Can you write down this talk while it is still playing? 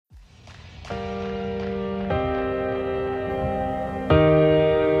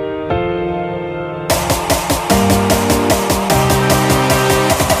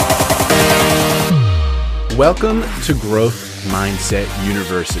Welcome to Growth Mindset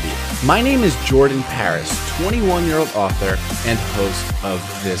University. My name is Jordan Paris, 21-year-old author and host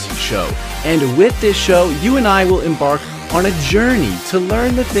of this show. And with this show, you and I will embark on a journey to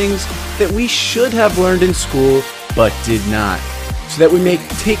learn the things that we should have learned in school but did not, so that we may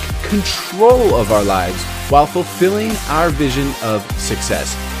take control of our lives while fulfilling our vision of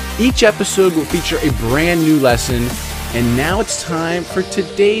success. Each episode will feature a brand new lesson, and now it's time for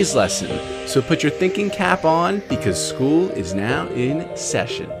today's lesson. So put your thinking cap on because school is now in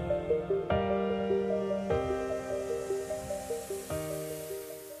session.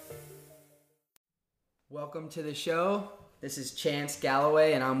 Welcome to the show. This is Chance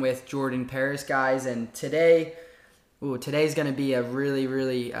Galloway, and I'm with Jordan Paris, guys. And today's going to be a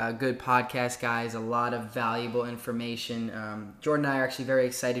really good podcast, guys. A lot of valuable information. Jordan and I are actually very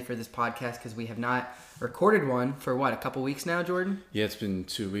excited for this podcast because we have not recorded one for a couple weeks now, Jordan? Yeah, it's been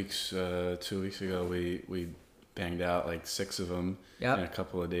 2 weeks. 2 weeks ago, we banged out like 6 of them in a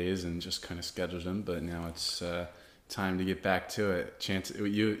couple of days and just kind of scheduled them. But now it's time to get back to it. Chance,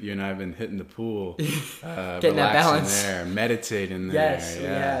 you and I have been hitting the pool, getting that balance there, meditating there.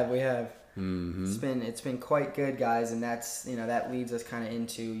 Yes, we have. Mm-hmm. It's been quite good, guys, and that's that leads us kind of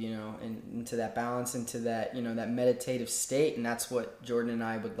into that balance, into that that meditative state, and that's what Jordan and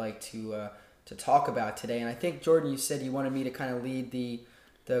I would like to talk about today. And I think, Jordan, you said you wanted me to kind of lead the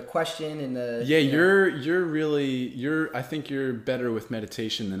question and the I think you're better with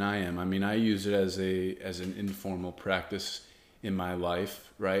meditation than I am. I mean, I use it as an informal practice in my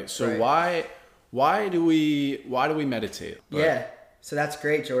life, right? So right. why do we meditate? So that's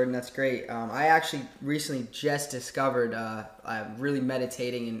great, Jordan. That's great. I actually recently just discovered really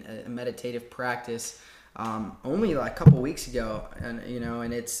meditating in a meditative practice only like a couple weeks ago, and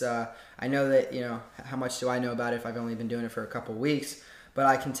it's I know that how much do I know about it if I've only been doing it for a couple weeks, but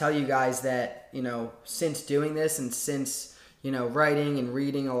I can tell you guys that since doing this and since writing and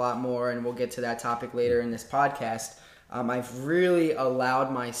reading a lot more, and we'll get to that topic later in this podcast, I've really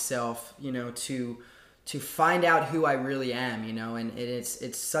allowed myself to find out who I really am, and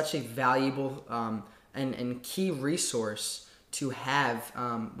it's such a valuable and key resource to have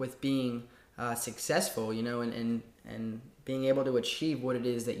with being successful, and being able to achieve what it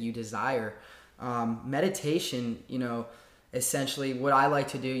is that you desire. Meditation, essentially what I like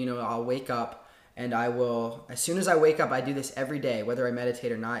to do, I'll wake up and I will, as soon as I wake up, I do this every day, whether I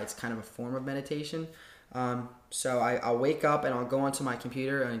meditate or not. It's kind of a form of meditation. So I'll wake up and I'll go onto my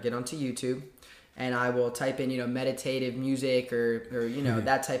computer and get onto YouTube, and I will type in, meditative music or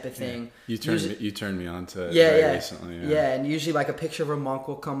that type of thing. Yeah. You turned me on to it recently. Yeah, and usually like a picture of a monk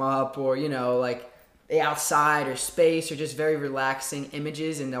will come up, or like outside or space, or just very relaxing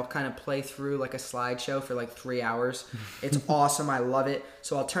images, and they'll kind of play through like a slideshow for like 3 hours. It's awesome. I love it.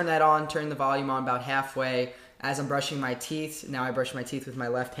 So I'll turn that on, turn the volume on about halfway. As I'm brushing my teeth, now I brush my teeth with my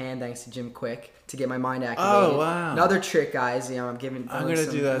left hand thanks to Jim Quick to get my mind activated. Oh, wow. Another trick, guys. I'm gonna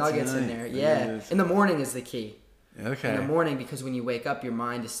some do that nuggets tonight. in there. Yeah. In the morning is the key. Okay. In the morning, because when you wake up, your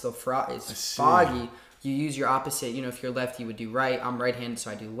mind is still foggy. You use your opposite. If you're left, you would do right. I'm right-handed, so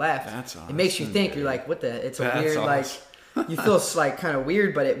I do left. That's awesome. It makes you think. You're like, what the? It's a weird, awesome. You feel like kind of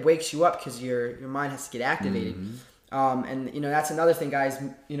weird, but it wakes you up because your mind has to get activated. Mm-hmm. And that's another thing, guys.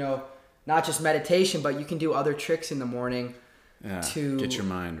 Not just meditation, but you can do other tricks in the morning to get your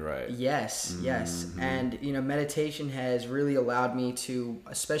mind right. Yes, Mm-hmm. yes. And, meditation has really allowed me to,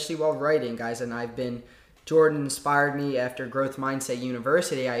 especially while writing, guys, and Jordan inspired me after Growth Mindset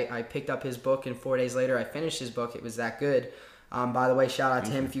University. I picked up his book, and 4 days later I finished his book. It was that good. By the way, shout out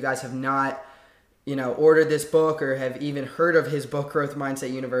to him. If you guys have not, ordered this book or have even heard of his book, Growth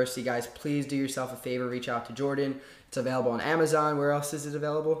Mindset University, guys, please do yourself a favor. Reach out to Jordan. It's available on Amazon. Where else is it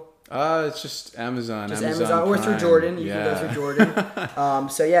available? It's just Amazon. Just Amazon or through Jordan. You can go through Jordan.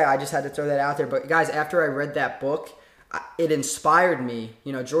 I just had to throw that out there. But guys, after I read that book, it inspired me.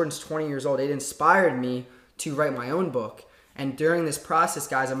 Jordan's 20 years old. It inspired me to write my own book. And during this process,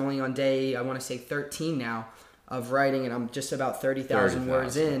 guys, I'm only on day, I want to say 13 now of writing, and I'm just about 30,000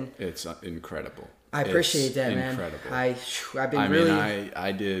 words in. It's incredible. I appreciate that, man. Incredible. I've been really...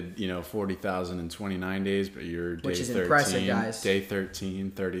 I did, 40,000 in 29 days, but you're day 13. Which is impressive, guys. Day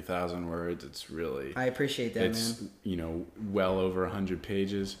 13, 30,000 words. It's really... I appreciate that, man. Well over 100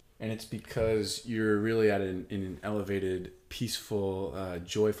 pages. And it's because you're really at in an elevated, peaceful,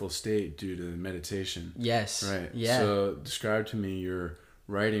 joyful state due to meditation. Yes. Right. Yeah. So describe to me your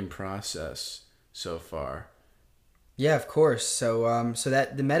writing process so far. Yeah, of course. So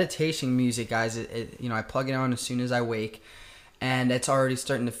that the meditation music, guys, I plug it on as soon as I wake, and it's already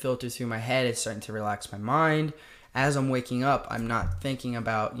starting to filter through my head. It's starting to relax my mind, as I'm waking up, I'm not thinking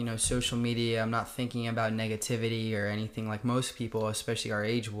about, social media. I'm not thinking about negativity or anything like most people, especially our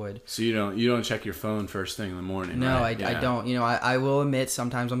age, would. So you don't check your phone first thing in the morning, No, right? I don't. I will admit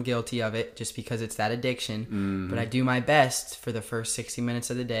sometimes I'm guilty of it just because it's that addiction. But I do my best for the first 60 minutes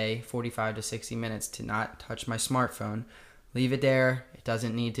of the day, 45 to 60 minutes, to not touch my smartphone. Leave it there. It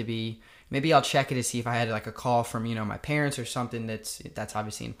doesn't need to be. Maybe I'll check it to see if I had like a call from, my parents or something that's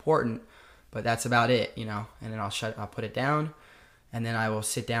obviously important. But that's about it, and then I'll put it down, and then I will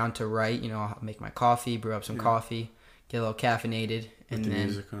sit down to write. I'll make my coffee, brew up some coffee, get a little caffeinated, and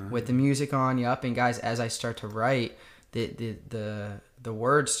then with the music on, yep. And guys, as I start to write, the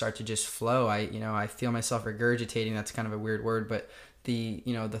words start to just flow. I feel myself regurgitating. That's kind of a weird word, but the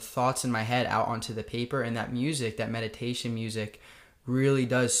thoughts in my head out onto the paper, and that music, that meditation music, really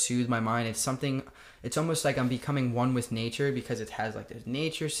does soothe my mind. It's almost like I'm becoming one with nature, because it has like those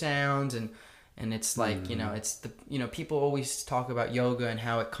nature sounds, and it's like, it's the, people always talk about yoga and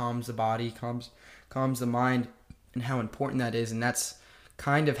how it calms the body, calms the mind, and how important that is. And that's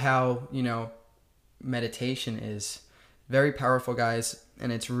kind of how, meditation is. Very powerful, guys.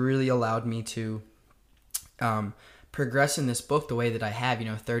 And it's really allowed me to progress in this book the way that I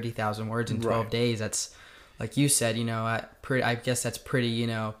have, 30,000 words in 12 days. That's, like you said, I guess that's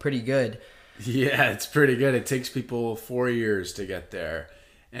pretty, pretty good. Yeah, it's pretty good. It takes people 4 years to get there.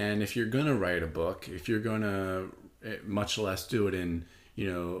 And if you're going to write a book, if you're going to much less do it in,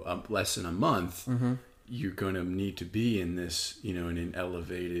 less than a month, you're going to need to be in this, in an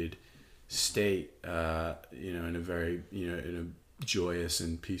elevated state, in a very, in a joyous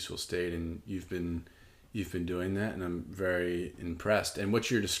and peaceful state. And you've been doing that, and I'm very impressed. And what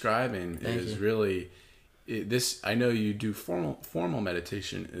you're describing is really... I know you do formal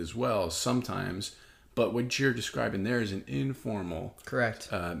meditation as well sometimes, but what you're describing there is an informal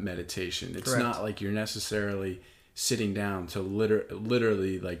meditation. It's not like you're necessarily sitting down to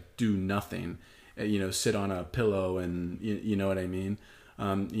literally like do nothing, sit on a pillow, and you know what I mean.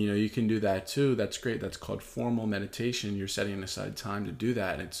 You can do that too. That's great. That's called formal meditation. You're setting aside time to do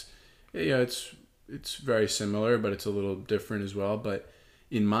that. It's very similar, but it's a little different as well. But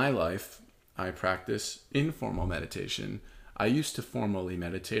in my life, I practice informal meditation. I used to formally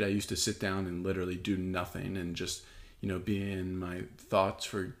meditate. I used to sit down and literally do nothing and just, be in my thoughts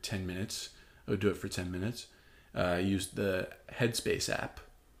for 10 minutes. I would do it for 10 minutes. I used the Headspace app.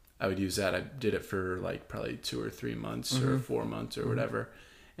 I would use that. I did it for like probably 2 or 3 months or 4 months or whatever.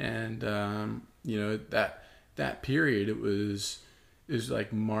 And, that period, it was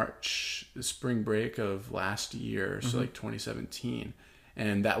like March, the spring break of last year. So like 2017.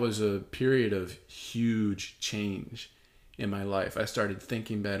 And that was a period of huge change in my life. I started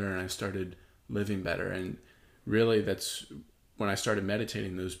thinking better, and I started living better. And really, that's when I started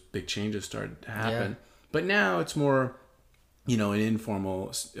meditating, those big changes started to happen. Yeah. But now it's more, an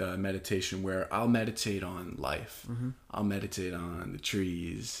informal meditation where I'll meditate on life. I'll meditate on the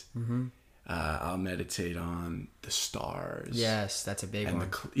trees. I'll meditate on the stars. Yes, that's a big one.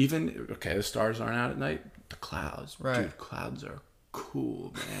 The stars aren't out at night. The clouds. Right. Dude, clouds are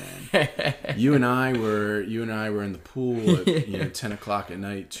cool, man. you and I were in the pool at 10 o'clock at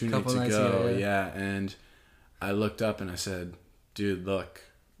night 2 nights ago. Yeah, and I looked up and I said, dude, look,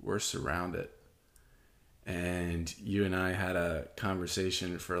 we're surrounded. And you and I had a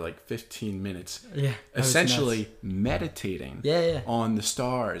conversation for like 15 minutes, essentially meditating on the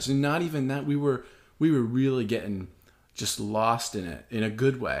stars. And not even that, we were really getting just lost in it in a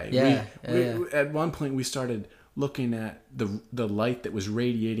good way. We, at one point we started looking at the light that was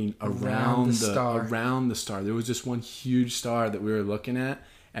radiating around the star. There was just one huge star that we were looking at,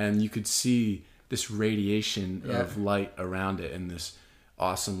 and you could see this radiation of light around it in this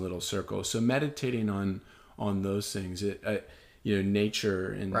awesome little circle. So meditating on those things,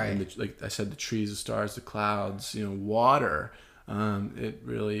 nature and like I said, the trees, the stars, the clouds, water, it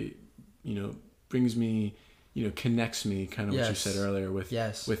really, brings me, connects me, kind of what you said earlier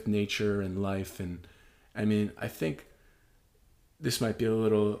with nature and life. And I mean, I think this might be a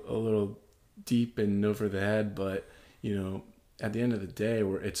little deep and over the head, but at the end of the day,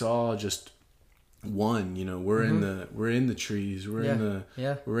 it's all just one. We're in the trees, we're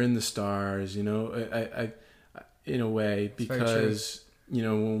in the stars. I in a way, because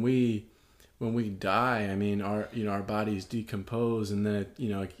when we die, I mean, our bodies decompose, and then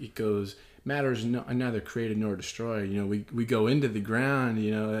it goes. Matter's neither created nor destroyed. We go into the ground.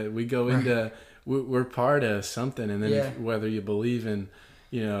 We go into. We're part of something, and then whether you believe in,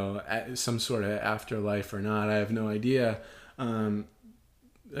 some sort of afterlife or not, I have no idea. I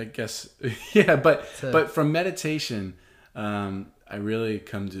guess, but from meditation, I really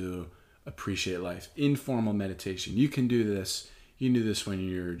come to appreciate life. Informal meditation. You can do this. You can do this when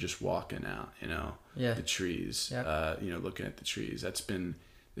you're just walking out, the trees, looking at the trees. It's been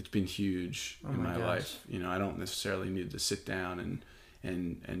huge in my life. I don't necessarily need to sit down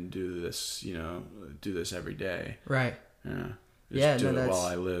and do this, do this every day. Right. Yeah. Do it while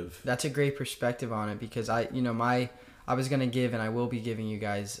I live. That's a great perspective on it, because I was going to give, and I will be giving you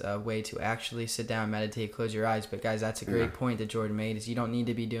guys a way to actually sit down, meditate, close your eyes. But guys, that's a great point that Jordan made, is you don't need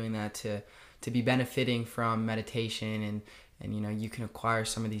to be doing that to be benefiting from meditation, and you can acquire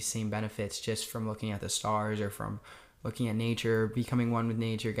some of these same benefits just from looking at the stars or from looking at nature, becoming one with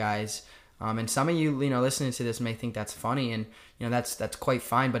nature, guys. And some of you, listening to this may think that's funny, and that's quite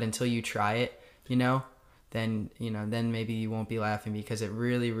fine. But until you try it, then maybe you won't be laughing, because it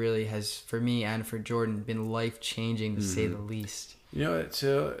really, really has, for me and for Jordan, been life changing to say the least.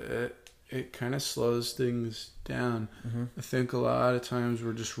 It kind of slows things down. I think a lot of times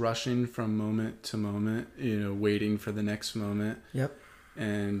we're just rushing from moment to moment, waiting for the next moment. Yep.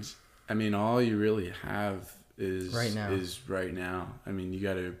 And I mean, all you really have is right now. I mean, you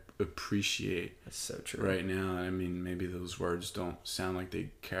got to appreciate. That's so true. Right now. I mean, maybe those words don't sound like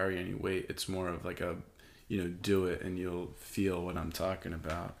they carry any weight. It's more of like a, do it and you'll feel what I'm talking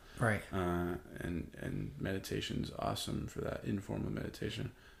about. Right. And meditation's awesome for that, informal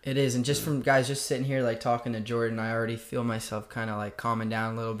meditation. It is, and just from guys just sitting here like talking to Jordan, I already feel myself kind of like calming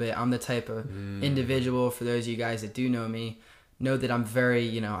down a little bit. I'm the type of individual, for those of you guys that do know me, know that I'm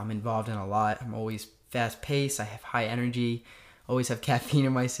very, I'm involved in a lot. I'm always fast paced. I have high energy, always have caffeine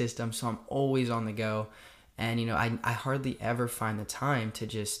in my system, so I'm always on the go. And I hardly ever find the time to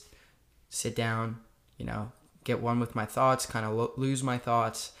just sit down, get one with my thoughts, kind of lose my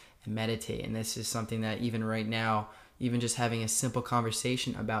thoughts and meditate. And this is something that even right now, even just having a simple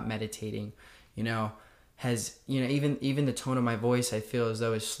conversation about meditating, has, even the tone of my voice, I feel as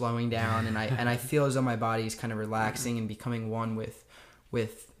though is slowing down, and I feel as though my body is kind of relaxing and becoming one with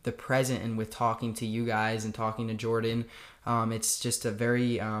the present, and with talking to you guys and talking to Jordan. It's just a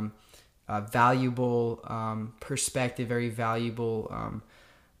very valuable perspective, very valuable,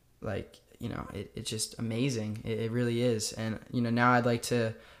 it's just amazing. It really is. And, now I'd like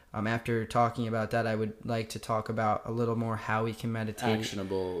to, after talking about that, I would like to talk about a little more how we can meditate.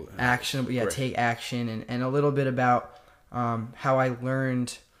 Actionable. Yeah, right. Take action, and a little bit about how I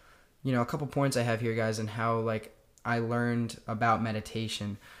learned, a couple points I have here, guys, and how I learned about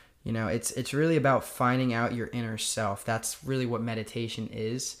meditation. It's really about finding out your inner self. That's really what meditation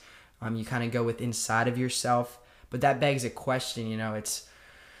is. You kind of go with inside of yourself, but that begs a question.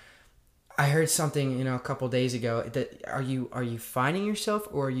 I heard something, a couple days ago, that are you finding yourself,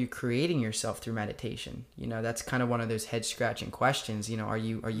 or are you creating yourself through meditation? That's kind of one of those head scratching questions. Are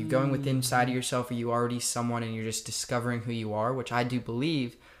you going with inside of yourself? Are you already someone and you're just discovering who you are, which I do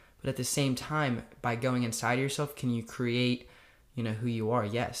believe, but at the same time, by going inside of yourself, can you create, who you are?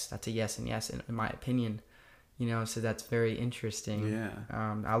 Yes, that's a yes and yes, in my opinion. So that's very interesting. Yeah.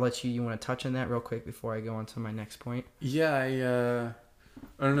 I'll let you want to touch on that real quick before I go on to my next point? Yeah,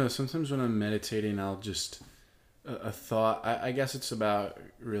 I don't know. Sometimes when I'm meditating, I'll just a thought. I guess it's about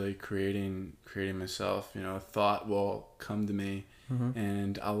really creating myself. A thought will come to me,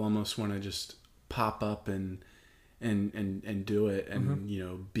 and I'll almost want to just pop up and do it,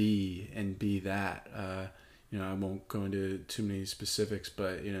 and be that. I won't go into too many specifics,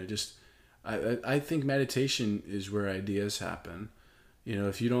 but I think meditation is where ideas happen.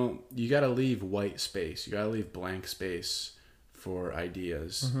 If you got to leave white space. You got to leave blank space for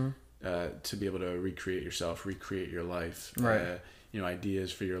ideas, to be able to recreate yourself, recreate your life. Right.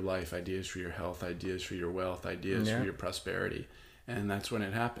 Ideas for your life, ideas for your health, ideas for your wealth, ideas for your prosperity. And that's when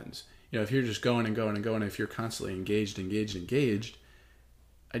it happens. If you're just going and going and going, if you're constantly engaged,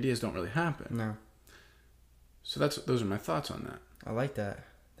 ideas don't really happen. No. So those are my thoughts on that. I like that.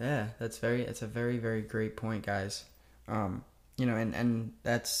 Yeah, it's a very, very great point, guys. And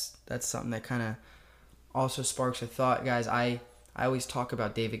that's something that kind of also sparks a thought, guys. I always talk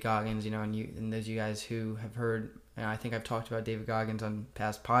about David Goggins, and those of you guys who have heard, and I think I've talked about David Goggins on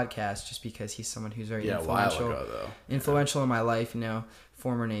past podcasts, just because he's someone who's very influential. A while ago, though. Influential in my life,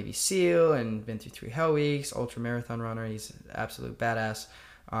 former Navy SEAL and been through 3 Hell Weeks, ultra marathon runner. He's an absolute badass.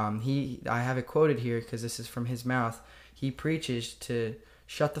 I have it quoted here because this is from his mouth. He preaches to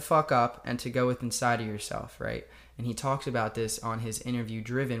shut the fuck up and to go with inside of yourself, right? And he talks about this on his interview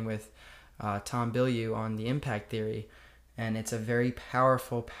Driven with Tom Bilyeu on the impact theory. And it's a very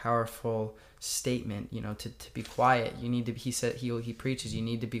powerful statement, to be quiet. You need to, he said, he preaches, you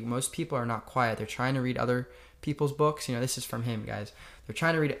need to be, most people are not quiet. They're trying to read other people's books. This is from him, guys. They're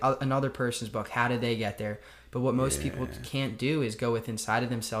trying to read another person's book. How did they get there? But what most people can't do is go inside of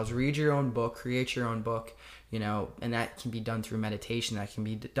themselves, read your own book, create your own book, and that can be done through meditation. That can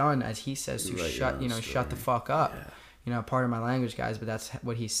be done, as he says, to shut the fuck up. Part of my language, guys, but that's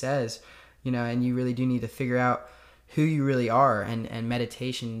what he says, and you really do need to figure out who you really are. And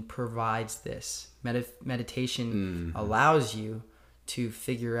meditation provides this. Meditation allows you to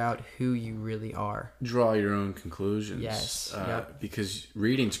figure out who you really are. Draw your own conclusions. Yes. Because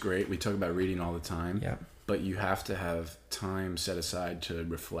reading's great. We talk about reading all the time. Yep. But you have to have time set aside to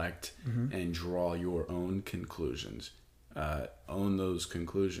reflect and draw your own conclusions. Own those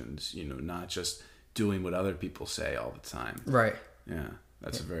conclusions, not just doing what other people say all the time. Right. Yeah.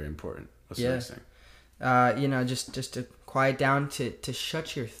 That's very important. What's the next thing? Just to quiet down, to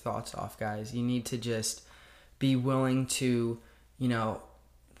shut your thoughts off, guys. You need to just be willing to,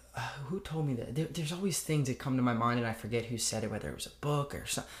 who told me that? There's always things that come to my mind and I forget who said it, whether it was a book or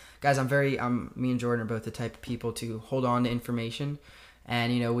something. Guys, me and Jordan are both the type of people to hold on to information.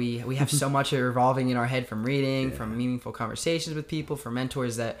 And, we have so much revolving in our head from reading, from meaningful conversations with people, from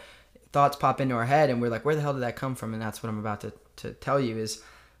mentors, that thoughts pop into our head and we're like, where the hell did that come from? And that's what I'm about to tell you is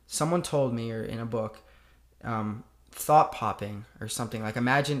someone told me, or in a book, thought popping or something. Like,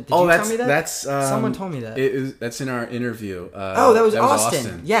 imagine, tell me that? That's someone told me that. That's in our interview. That was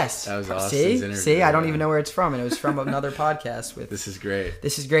Austin. Yes. That was Austin's interview. See, I don't even know where it's from. And it was from another podcast with. This is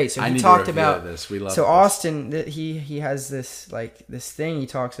great. So he talked about this. We love. So Austin, he has this thing he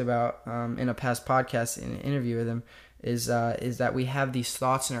talks about in a past podcast, in an interview with him, is that we have these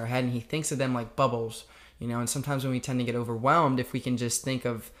thoughts in our head and he thinks of them like bubbles, and sometimes when we tend to get overwhelmed, if we can just think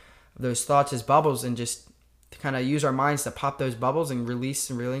of those thoughts as bubbles and just to kind of use our minds to pop those bubbles and release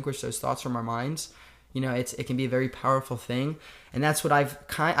and relinquish those thoughts from our minds, it can be a very powerful thing. And that's what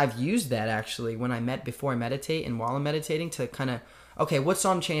I've used that actually before I meditate and while I'm meditating to kind of, okay, what's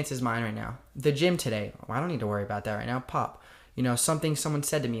on Chance's mind right now? The gym today. Well, I don't need to worry about that right now. Pop. Something someone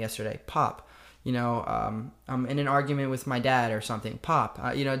said to me yesterday. Pop. I'm in an argument with my dad or something. Pop.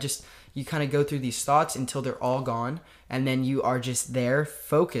 Just you kind of go through these thoughts until they're all gone, and then you are just there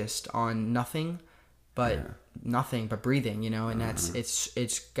focused on nothing but breathing, and that's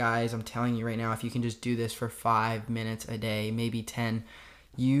it's guys, I'm telling you right now, if you can just do this for 5 minutes a day, maybe 10,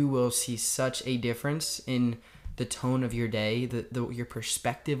 you will see such a difference in the tone of your day, your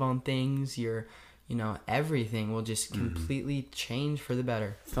perspective on things, your everything will just completely change for the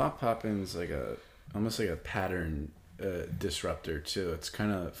better. Thought popping is almost like a pattern disruptor too. It's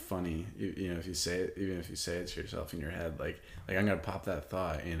kind of funny, if you say it, even if you say it to yourself in your head, like I'm gonna pop that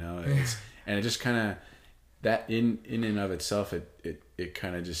thought, and it just kind of, that in and of itself, it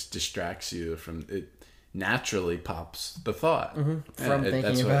kind of just distracts you from it. Naturally pops the thought from thinking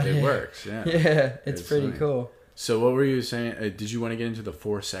that's about it. It works. Yeah, it's pretty funny. Cool. So what were you saying? Did you want to get into the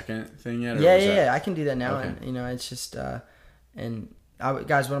 4-second thing yet? Yeah. I can do that now. Okay. And it's just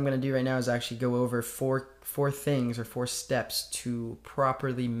guys, what I'm going to do right now is actually go over four things or 4 steps to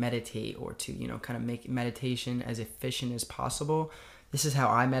properly meditate, or to kind of make meditation as efficient as possible. This is how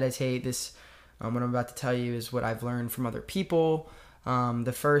I meditate. This what I'm about to tell you is what I've learned from other people.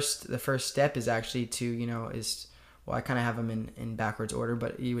 The first step is actually to I kind of have them in backwards order,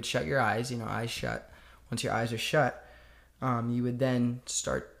 but you would shut your eyes. Eyes shut. Once your eyes are shut, you would then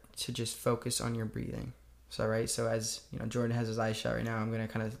start to just focus on your breathing. So as Jordan has his eyes shut right now, I'm going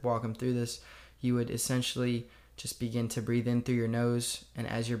to kind of walk him through this. You would essentially just begin to breathe in through your nose, and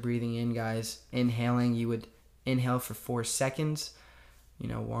as you're breathing in, guys, inhaling, you would inhale for 4 seconds.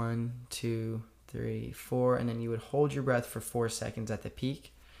 1, 2, 3, 4, and then you would hold your breath for 4 seconds at the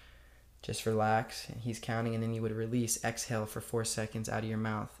peak. Just relax. He's counting, and then you would release, exhale for 4 seconds out of your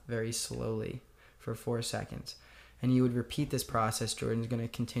mouth, very slowly for 4 seconds. And you would repeat this process. Jordan's going to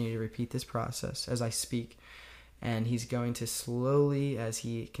continue to repeat this process as I speak. And he's going to slowly, as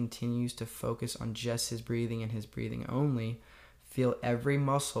he continues to focus on just his breathing and his breathing only, feel every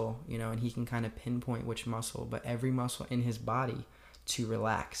muscle, and he can kind of pinpoint which muscle, but every muscle in his body to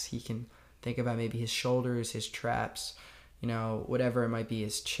relax. He can think about maybe his shoulders, his traps, whatever it might be,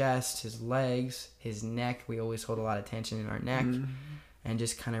 his chest, his legs, his neck. We always hold a lot of tension in our neck. And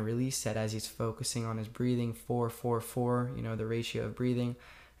just kind of release that as he's focusing on his breathing. 4, 4, 4, the ratio of breathing.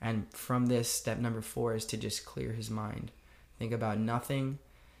 And from this, step number 4 is to just clear his mind. Think about nothing,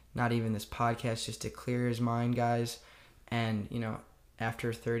 not even this podcast, just to clear his mind, guys. And,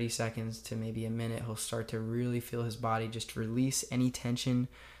 after 30 seconds to maybe a minute, he'll start to really feel his body just release any tension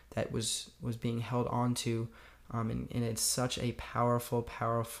that was being held on to. And it's such a powerful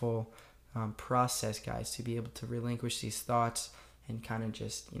process, guys, to be able to relinquish these thoughts and kind of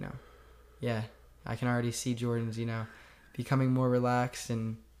just, I can already see Jordan's, becoming more relaxed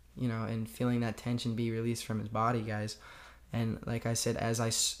and, and feeling that tension be released from his body, guys. And like I said, as I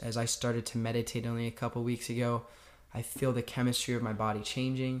started to meditate only a couple weeks ago, I feel the chemistry of my body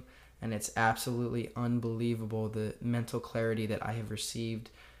changing, and it's absolutely unbelievable the mental clarity that I have received.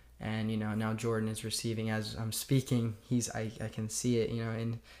 And now Jordan is receiving as I'm speaking. I can see it,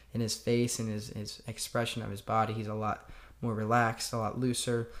 in his face and his expression of his body. He's a lot more relaxed, a lot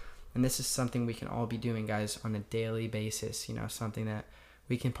looser. And this is something we can all be doing, guys, on a daily basis. Something that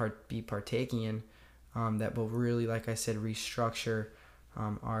we can be partaking in, that will really, like I said, restructure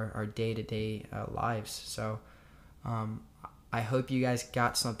our day-to-day lives. So I hope you guys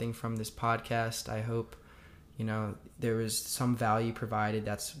got something from this podcast. I hope there was some value provided.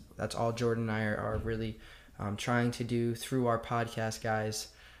 That's all Jordan and I are really trying to do through our podcast, guys.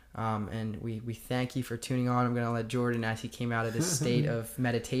 And we thank you for tuning on. I'm going to let Jordan, as he came out of this state of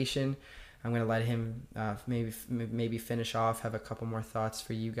meditation, I'm going to let him maybe finish off, have a couple more thoughts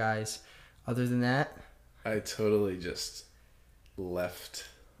for you guys. Other than that, I totally just left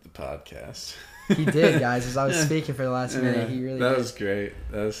the podcast. He did, guys. As I was speaking for the last minute, he really That did. was great.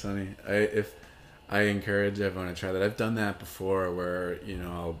 That was funny. I encourage everyone to try that. I've done that before where,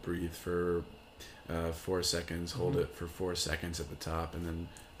 I'll breathe for 4 seconds, hold it for 4 seconds at the top, and then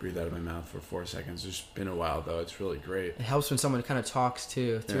breathe out of my mouth for 4 seconds. It's been a while, though. It's really great. It helps when someone kind of talks,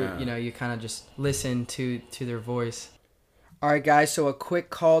 too. You kind of just listen to their voice. All right, guys, so a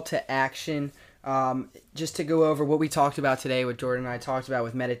quick call to action. Just to go over what we talked about today, what Jordan and I talked about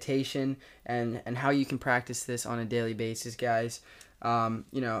with meditation and how you can practice this on a daily basis, guys.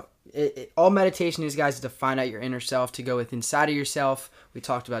 All meditation is, guys, is to find out your inner self, to go inside of yourself. We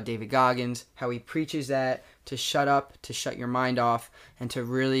talked about David Goggins, how he preaches that, to shut up, to shut your mind off, and to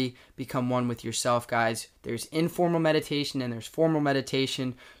really become one with yourself, guys. There's informal meditation and there's formal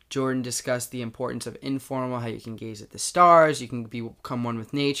meditation. Jordan discussed the importance of informal, how you can gaze at the stars, you can become one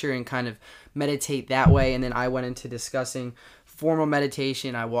with nature and kind of meditate that way. And then I went into discussing formal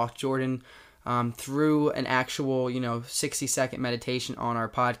meditation. I walked Jordan through an actual, 60-second meditation on our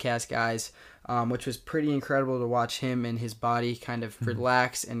podcast, guys, which was pretty incredible to watch him and his body kind of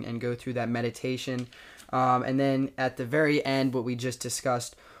relax and go through that meditation. And then at the very end, what we just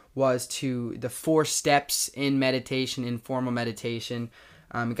discussed was the 4 steps in meditation, in formal meditation.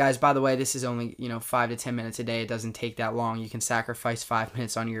 Guys, by the way, this is only 5 to 10 minutes a day. It doesn't take that long. You can sacrifice 5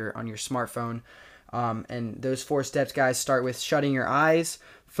 minutes on your smartphone. And those 4 steps, guys, start with shutting your eyes,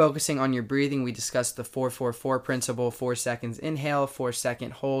 focusing on your breathing. We discussed the 4-4-4 principle: 4 seconds inhale, 4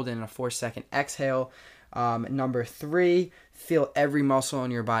 second hold, and a 4 second exhale. Number 3, feel every muscle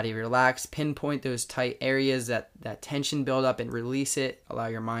in your body relax. Pinpoint those tight areas, that tension build up, and release it. Allow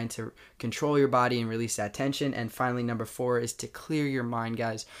your mind to control your body and release that tension. And finally, number 4 is to clear your mind,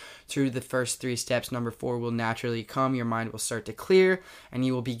 guys. Through the first 3 steps, number 4 will naturally come. Your mind will start to clear, and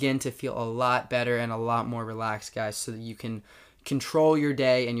you will begin to feel a lot better and a lot more relaxed, guys, so that you can control your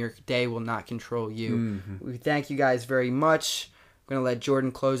day and your day will not control you. Mm-hmm. We thank you guys very much. I'm going to let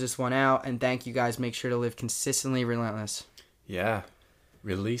Jordan close this one out, and thank you guys. Make sure to live consistently relentless. Yeah.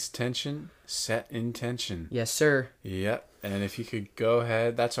 Release tension, set intention. Yes, sir. Yep. And if you could go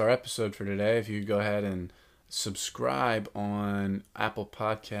ahead, that's our episode for today. If you could go ahead and subscribe on Apple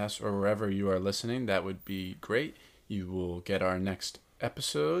Podcasts or wherever you are listening, that would be great. You will get our next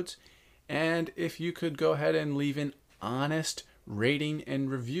episodes. And if you could go ahead and leave an honest rating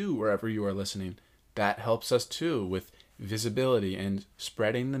and review wherever you are listening, that helps us too with visibility and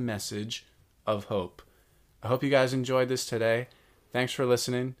spreading the message of hope. I hope you guys enjoyed this today. Thanks for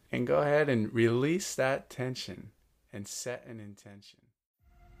listening, and go ahead and release that tension and set an intention.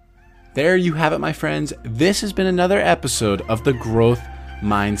 There you have it, my friends. This has been another episode of the Growth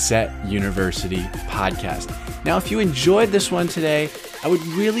Mindset University podcast. Now, if you enjoyed this one today, I would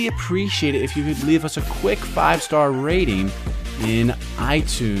really appreciate it if you could leave us a quick 5-star rating in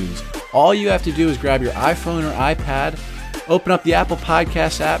iTunes. All you have to do is grab your iPhone or iPad, open up the Apple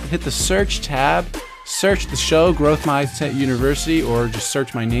Podcast app, hit the search tab, search the show, Growth Mindset University, or just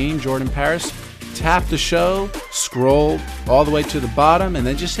search my name, Jordan Paris. Tap the show, scroll all the way to the bottom, and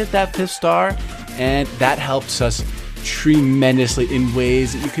then just hit that 5th star, and that helps us tremendously in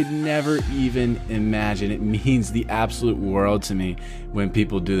ways that you could never even imagine. It means the absolute world to me when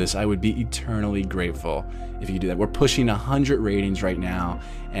people do this. I would be eternally grateful if you do that. We're pushing 100 ratings right now,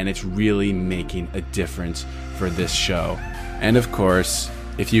 and it's really making a difference for this show. And of course,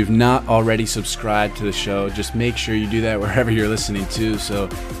 if you've not already subscribed to the show, just make sure you do that wherever you're listening to so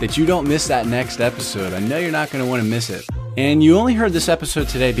that you don't miss that next episode. I know you're not going to want to miss it. And you only heard this episode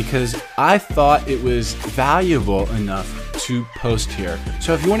today because I thought it was valuable enough to post here.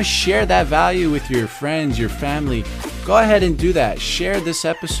 So if you want to share that value with your friends, your family, go ahead and do that. Share this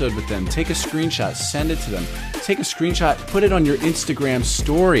episode with them. Take a screenshot, send it to them. Take a screenshot, put it on your Instagram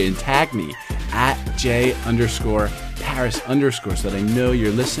story and tag me at J_Paris_ so that I know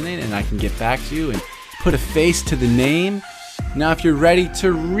you're listening and I can get back to you and put a face to the name. Now, if you're ready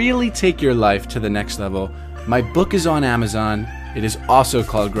to really take your life to the next level, my book is on Amazon. It is also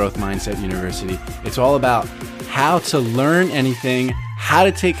called Growth Mindset University. It's all about how to learn anything, how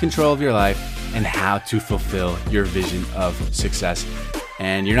to take control of your life, and how to fulfill your vision of success.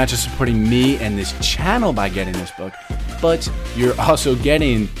 And you're not just supporting me and this channel by getting this book, but you're also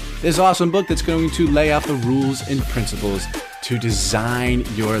getting this awesome book that's going to lay out the rules and principles to design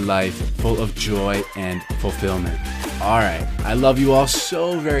your life full of joy and fulfillment. All right, I love you all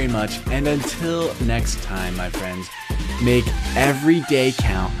so very much. And until next time, my friends, make every day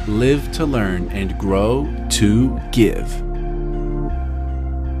count, live to learn, and grow to give.